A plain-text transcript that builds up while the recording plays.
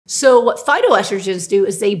So what phytoestrogens do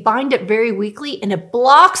is they bind it very weakly and it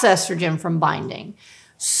blocks estrogen from binding.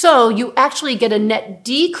 So you actually get a net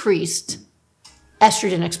decreased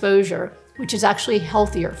estrogen exposure, which is actually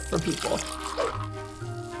healthier for people.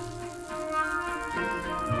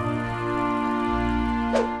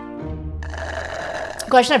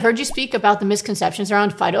 Question, I've heard you speak about the misconceptions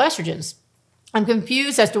around phytoestrogens. I'm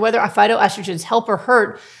confused as to whether phytoestrogens help or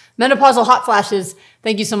hurt menopausal hot flashes.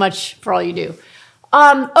 Thank you so much for all you do.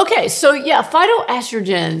 Okay, so yeah,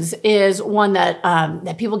 phytoestrogens is one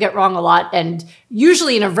that people get wrong a lot, and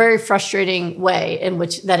usually in a very frustrating way, in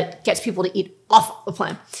which that it gets people to eat off the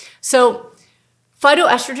plant. So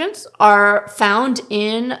phytoestrogens are found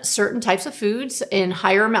in certain types of foods in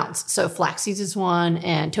higher amounts. So flax seeds is one,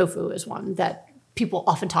 and tofu is one that people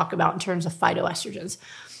often talk about in terms of phytoestrogens.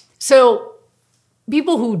 So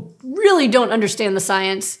people who really don't understand the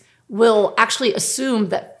science will actually assume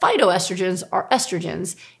that phytoestrogens are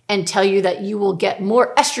estrogens and tell you that you will get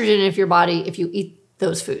more estrogen in your body if you eat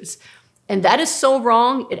those foods. And that is so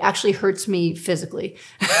wrong, it actually hurts me physically.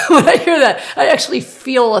 When I hear that, I actually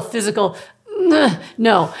feel a physical,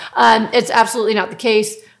 no, it's absolutely not the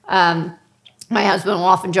case. My husband will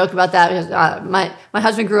often joke about that because my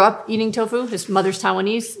husband grew up eating tofu. His mother's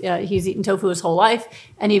Taiwanese. He's eaten tofu his whole life.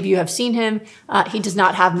 Any of you have seen him. He does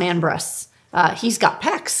not have man breasts. He's got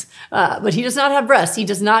pecs, but he does not have breasts. He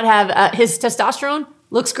does not have, his testosterone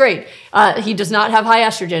looks great. He does not have high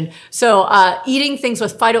estrogen. So eating things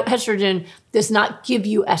with phytoestrogen does not give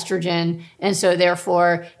you estrogen. And so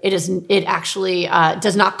therefore it actually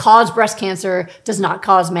does not cause breast cancer, does not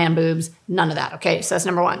cause man boobs, none of that. Okay, so that's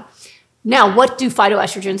number one. Now, what do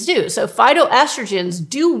phytoestrogens do? So phytoestrogens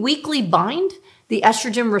do weakly bind the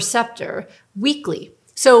estrogen receptor weakly.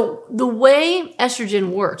 So the way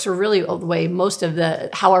estrogen works, or really the way most of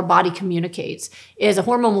how our body communicates, is a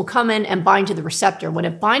hormone will come in and bind to the receptor. When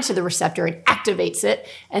it binds to the receptor, it activates it,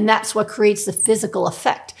 and that's what creates the physical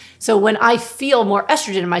effect. So when I feel more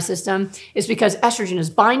estrogen in my system, it's because estrogen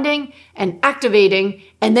is binding and activating,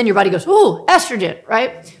 and then your body goes, ooh, estrogen,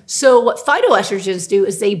 right? So what phytoestrogens do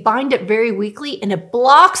is they bind it very weakly, and it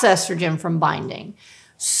blocks estrogen from binding.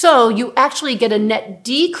 So you actually get a net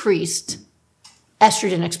decreased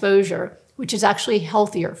estrogen exposure, which is actually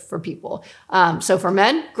healthier for people. So for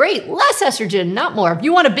men, great, less estrogen, not more. If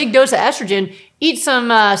you want a big dose of estrogen, eat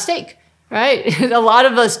some steak, right? A lot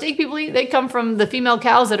of steak people eat, they come from the female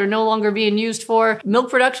cows that are no longer being used for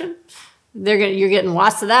milk production. You're getting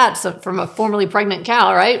lots of that from a formerly pregnant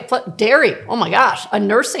cow, right? Dairy, oh my gosh, a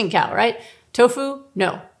nursing cow, right? Tofu,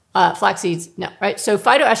 no. Flax seeds, no, right? So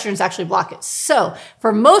phytoestrogens actually block it. So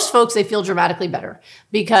for most folks, they feel dramatically better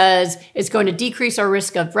because it's going to decrease our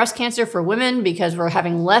risk of breast cancer for women because we're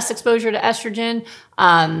having less exposure to estrogen.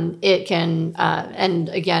 It can, and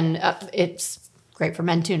again, it's great for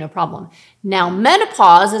men too, no problem. Now,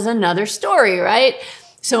 menopause is another story, right?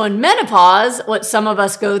 So in menopause, what some of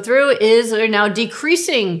us go through is we're now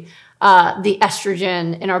decreasing the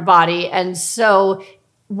estrogen in our body. And so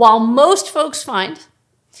while most folks find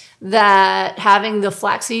that having the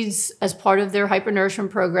flax seeds as part of their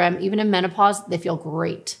hypernourishment program, even in menopause, they feel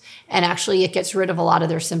great. And actually it gets rid of a lot of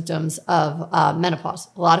their symptoms of menopause.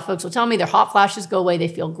 A lot of folks will tell me their hot flashes go away, they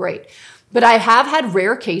feel great. But I have had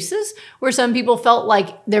rare cases where some people felt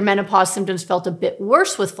like their menopause symptoms felt a bit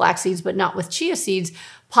worse with flax seeds, but not with chia seeds,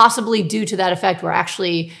 possibly due to that effect where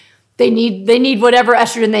actually they need whatever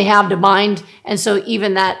estrogen they have to bind. And so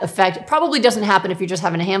even that effect probably doesn't happen if you're just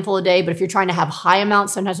having a handful a day, but if you're trying to have high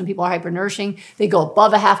amounts, sometimes when people are hypernourishing, they go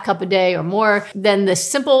above a half cup a day or more, then the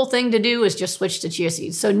simple thing to do is just switch to chia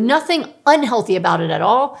seeds. So nothing unhealthy about it at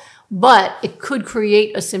all, but it could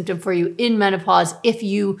create a symptom for you in menopause if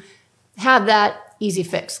you have that easy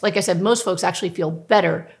fix. Like I said, most folks actually feel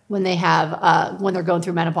better when they have, when they're going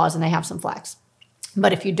through menopause and they have some flax.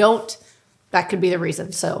 But if you don't, that could be the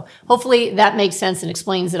reason. So hopefully that makes sense and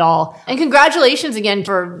explains it all. And congratulations again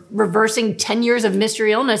for reversing 10 years of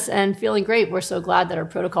mystery illness and feeling great. We're so glad that our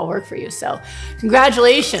protocol worked for you. So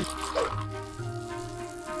congratulations.